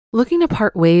Looking to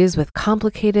part ways with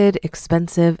complicated,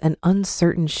 expensive, and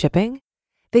uncertain shipping?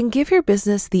 Then give your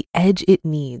business the edge it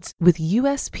needs with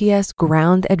USPS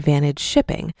Ground Advantage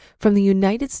shipping from the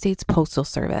United States Postal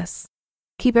Service.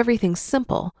 Keep everything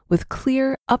simple with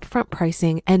clear, upfront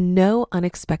pricing and no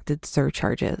unexpected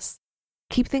surcharges.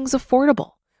 Keep things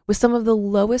affordable with some of the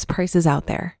lowest prices out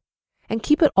there. And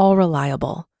keep it all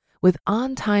reliable with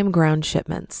on-time ground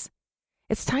shipments.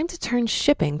 It's time to turn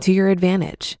shipping to your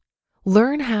advantage.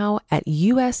 Learn how at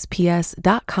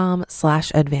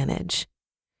USPS.com/advantage.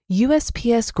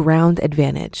 USPS Ground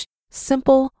Advantage.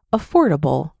 Simple,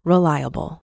 affordable,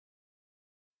 reliable.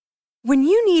 When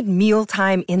you need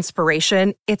mealtime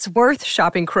inspiration, it's worth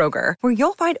shopping Kroger, where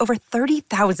you'll find over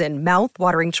 30,000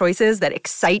 mouth-watering choices that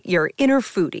excite your inner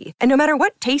foodie. And no matter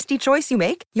what tasty choice you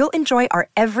make, you'll enjoy our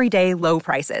everyday low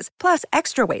prices, plus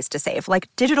extra ways to save, like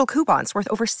digital coupons worth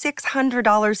over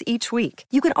 $600 each week.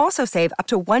 You can also save up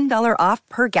to $1 off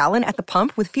per gallon at the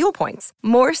pump with fuel points.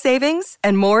 More savings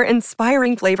and more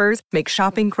inspiring flavors make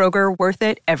shopping Kroger worth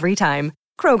it every time.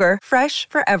 Kroger, fresh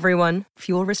for everyone.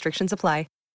 Fuel restrictions apply.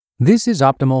 This is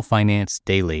Optimal Finance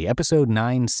Daily, episode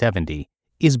 970.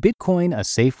 Is Bitcoin a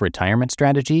safe retirement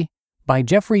strategy? By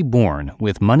Geoffrey Bourne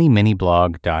with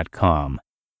MoneyMiniBlog.com.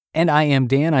 And I am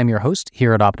Dan. I'm your host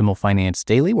here at Optimal Finance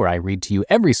Daily, where I read to you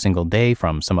every single day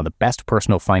from some of the best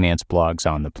personal finance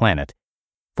blogs on the planet.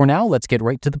 For now, let's get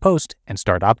right to the post and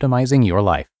start optimizing your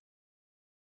life.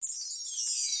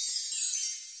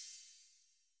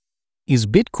 Is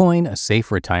Bitcoin a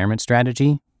safe retirement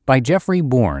strategy? By Geoffrey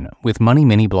Bourne with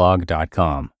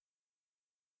MoneyMiniBlog.com.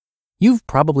 You've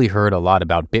probably heard a lot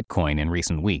about Bitcoin in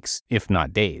recent weeks, if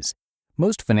not days.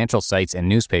 Most financial sites and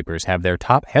newspapers have their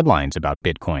top headlines about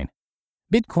Bitcoin.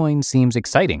 Bitcoin seems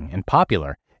exciting and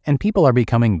popular, and people are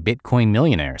becoming Bitcoin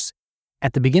millionaires.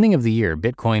 At the beginning of the year,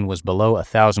 Bitcoin was below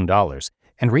 $1,000,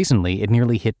 and recently it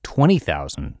nearly hit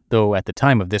 $20,000, though at the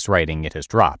time of this writing it has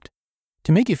dropped.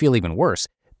 To make you feel even worse,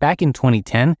 back in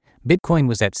 2010, Bitcoin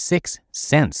was at 6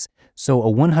 cents, so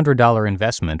a $100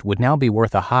 investment would now be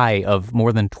worth a high of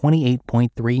more than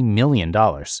 $28.3 million.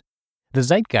 The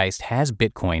zeitgeist has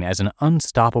Bitcoin as an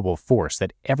unstoppable force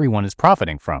that everyone is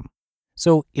profiting from.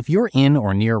 So if you're in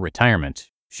or near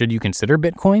retirement, should you consider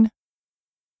Bitcoin?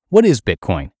 What is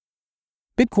Bitcoin?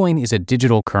 Bitcoin is a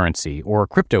digital currency or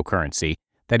cryptocurrency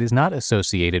that is not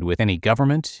associated with any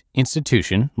government,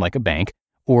 institution, like a bank,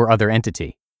 or other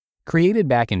entity. Created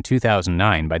back in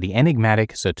 2009 by the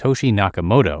enigmatic Satoshi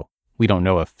Nakamoto, we don't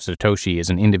know if Satoshi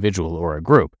is an individual or a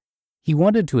group, he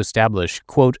wanted to establish,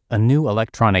 quote, a new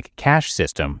electronic cash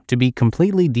system to be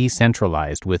completely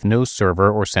decentralized with no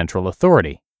server or central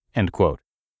authority, end quote.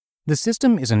 The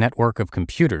system is a network of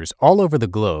computers all over the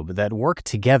globe that work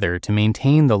together to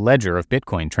maintain the ledger of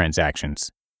Bitcoin transactions.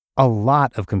 A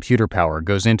lot of computer power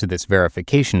goes into this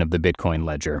verification of the Bitcoin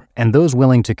ledger, and those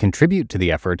willing to contribute to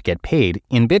the effort get paid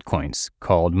in Bitcoins,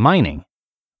 called mining.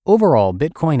 Overall,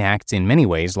 Bitcoin acts in many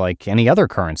ways like any other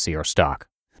currency or stock.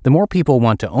 The more people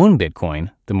want to own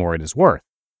Bitcoin, the more it is worth.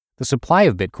 The supply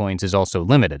of Bitcoins is also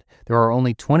limited. There are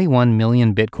only 21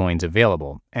 million Bitcoins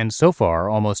available, and so far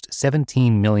almost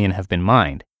 17 million have been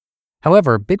mined.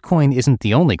 However, Bitcoin isn't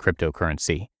the only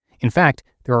cryptocurrency. In fact,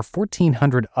 there are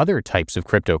 1,400 other types of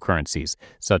cryptocurrencies,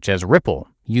 such as Ripple,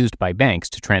 used by banks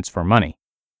to transfer money.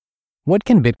 What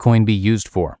can Bitcoin be used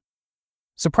for?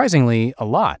 Surprisingly, a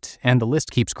lot, and the list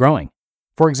keeps growing.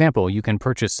 For example, you can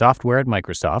purchase software at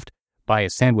Microsoft, buy a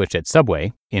sandwich at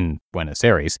Subway, in Buenos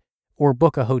Aires, or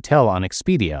book a hotel on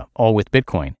Expedia, all with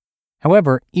Bitcoin.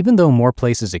 However, even though more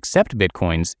places accept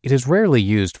Bitcoins, it is rarely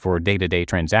used for day-to-day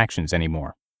transactions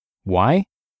anymore. Why?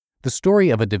 The story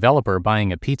of a developer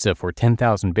buying a pizza for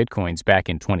 10,000 Bitcoins back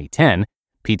in 2010,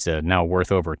 pizza now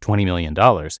worth over $20 million,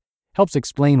 helps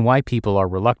explain why people are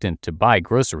reluctant to buy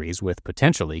groceries with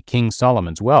potentially King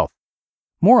Solomon's wealth.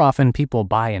 More often, people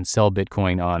buy and sell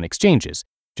Bitcoin on exchanges,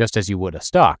 just as you would a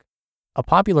stock. A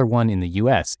popular one in the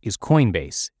US is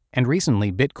Coinbase, and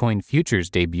recently Bitcoin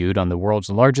futures debuted on the world's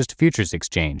largest futures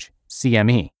exchange,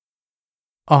 CME.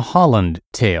 A Holland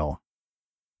tale.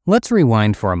 Let's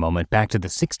rewind for a moment back to the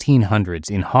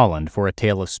 1600s in Holland for a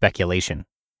tale of speculation.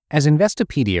 As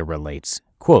Investopedia relates,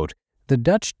 quote, the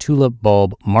Dutch tulip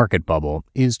bulb market bubble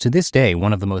is to this day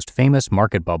one of the most famous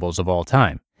market bubbles of all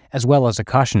time, as well as a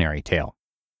cautionary tale.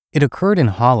 It occurred in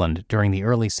Holland during the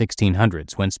early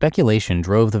 1600s when speculation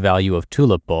drove the value of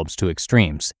tulip bulbs to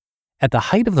extremes. At the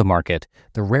height of the market,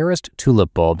 the rarest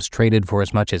tulip bulbs traded for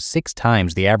as much as 6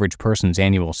 times the average person's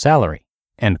annual salary,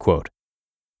 end quote.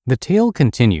 The tale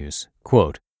continues,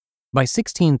 quote, by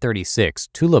 1636,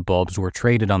 tulip bulbs were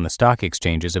traded on the stock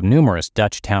exchanges of numerous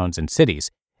Dutch towns and cities,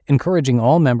 encouraging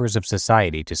all members of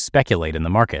society to speculate in the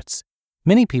markets.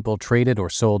 Many people traded or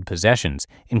sold possessions,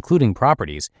 including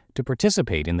properties, to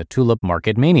participate in the tulip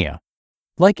market mania.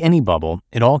 Like any bubble,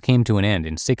 it all came to an end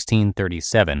in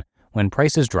 1637 when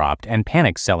prices dropped and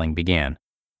panic selling began.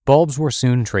 Bulbs were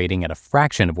soon trading at a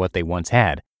fraction of what they once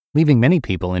had, leaving many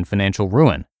people in financial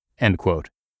ruin." End quote.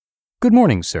 "Good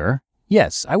morning, sir.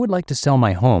 Yes, I would like to sell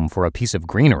my home for a piece of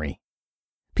greenery."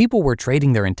 People were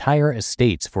trading their entire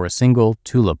estates for a single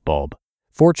tulip bulb.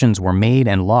 Fortunes were made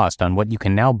and lost on what you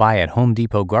can now buy at Home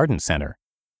Depot Garden Center.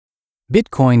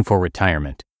 Bitcoin for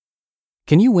retirement.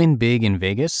 Can you win big in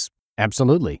Vegas?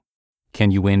 Absolutely.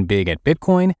 Can you win big at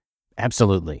Bitcoin?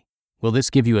 Absolutely. Will this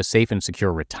give you a safe and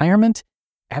secure retirement?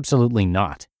 Absolutely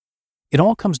not. It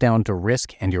all comes down to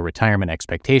risk and your retirement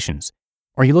expectations.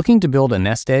 Are you looking to build a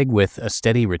nest egg with a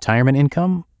steady retirement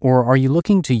income, or are you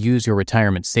looking to use your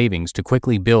retirement savings to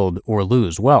quickly build or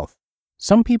lose wealth?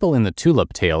 Some people in the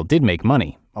tulip tale did make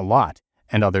money, a lot,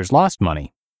 and others lost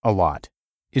money, a lot.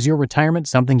 Is your retirement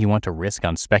something you want to risk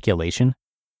on speculation?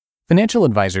 Financial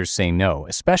advisors say no,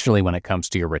 especially when it comes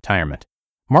to your retirement.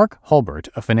 Mark Hulbert,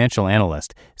 a financial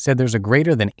analyst, said there's a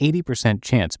greater than 80%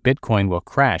 chance Bitcoin will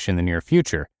crash in the near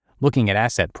future, looking at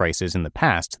asset prices in the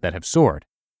past that have soared.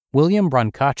 William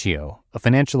Brancaccio, a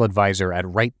financial advisor at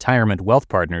Retirement Wealth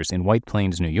Partners in White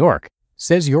Plains, New York,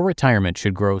 says your retirement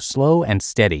should grow slow and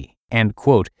steady, and,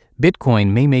 quote,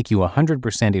 Bitcoin may make you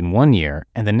 100% in 1 year,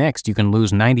 and the next you can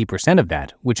lose 90% of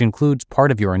that, which includes part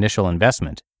of your initial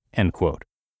investment, end quote.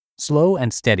 Slow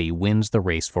and steady wins the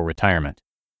race for retirement.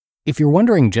 If you're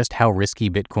wondering just how risky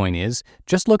Bitcoin is,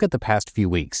 just look at the past few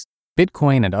weeks.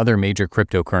 Bitcoin and other major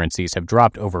cryptocurrencies have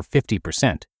dropped over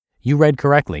 50%. You read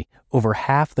correctly, over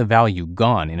half the value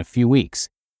gone in a few weeks.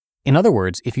 In other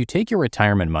words, if you take your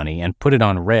retirement money and put it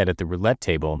on red at the roulette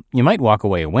table, you might walk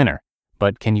away a winner.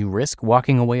 But can you risk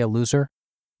walking away a loser?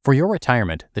 For your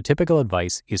retirement, the typical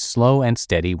advice is slow and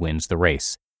steady wins the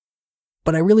race.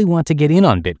 But I really want to get in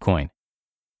on Bitcoin.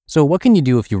 So what can you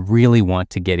do if you really want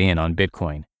to get in on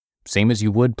Bitcoin? Same as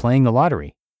you would playing the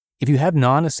lottery. If you have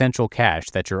non-essential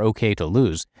cash that you're okay to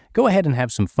lose, go ahead and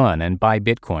have some fun and buy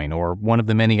Bitcoin or one of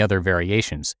the many other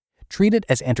variations. Treat it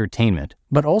as entertainment,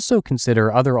 but also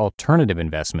consider other alternative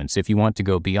investments if you want to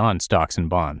go beyond stocks and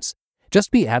bonds.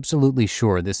 Just be absolutely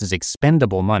sure this is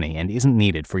expendable money and isn't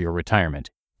needed for your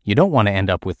retirement. You don't want to end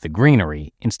up with the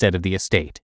greenery instead of the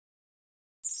estate.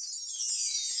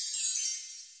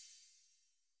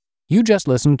 You just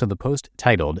listened to the post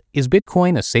titled, "Is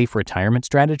Bitcoin a Safe Retirement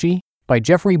Strategy?" by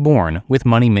Geoffrey Bourne with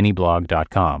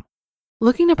MoneyMiniBlog.com.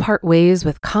 Looking to part ways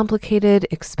with complicated,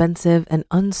 expensive, and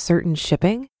uncertain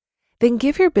shipping? Then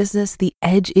give your business the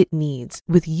edge it needs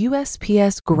with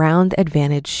USPS Ground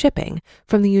Advantage shipping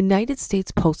from the United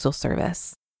States Postal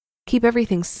Service. Keep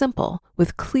everything simple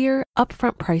with clear,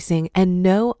 upfront pricing and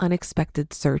no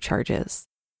unexpected surcharges.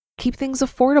 Keep things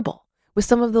affordable with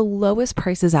some of the lowest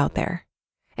prices out there.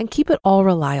 And keep it all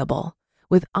reliable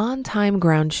with on-time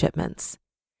ground shipments.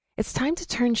 It's time to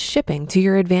turn shipping to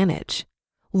your advantage.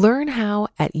 Learn how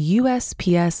at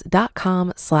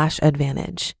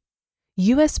USPS.com/advantage.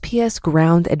 USPS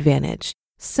Ground Advantage.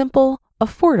 Simple,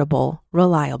 affordable,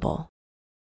 reliable.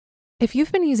 If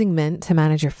you've been using Mint to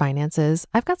manage your finances,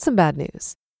 I've got some bad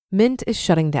news. Mint is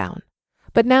shutting down.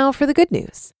 But now for the good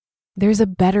news. There's a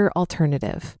better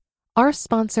alternative. Our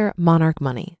sponsor, Monarch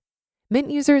Money.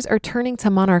 Mint users are turning to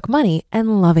Monarch Money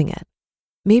and loving it.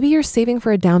 Maybe you're saving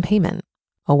for a down payment,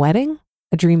 a wedding,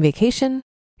 a dream vacation,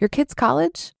 your kid's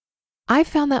college. I've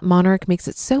found that Monarch makes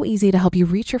it so easy to help you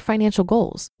reach your financial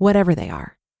goals, whatever they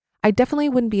are. I definitely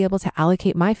wouldn't be able to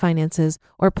allocate my finances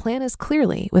or plan as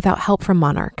clearly without help from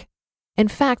Monarch. In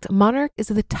fact, Monarch is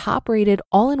the top-rated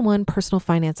all-in-one personal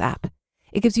finance app.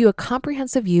 It gives you a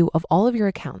comprehensive view of all of your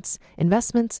accounts,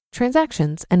 investments,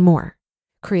 transactions, and more.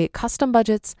 Create custom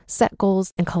budgets, set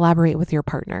goals, and collaborate with your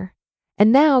partner.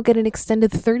 And now get an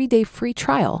extended 30-day free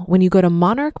trial when you go to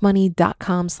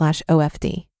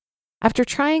monarchmoney.com/OFD. After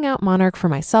trying out Monarch for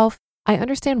myself, I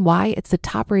understand why it's the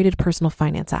top-rated personal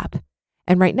finance app.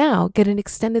 And right now, get an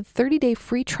extended 30-day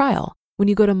free trial when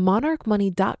you go to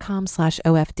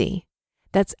monarchmoney.com/OFD.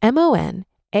 That's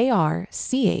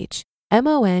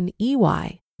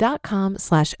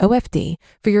monarchmoney.com/OFD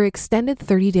for your extended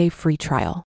 30-day free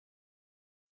trial.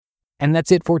 And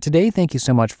that's it for today. Thank you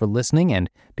so much for listening and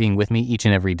being with me each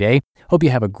and every day. Hope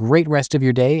you have a great rest of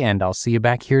your day, and I'll see you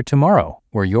back here tomorrow,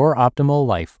 where your optimal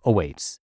life awaits.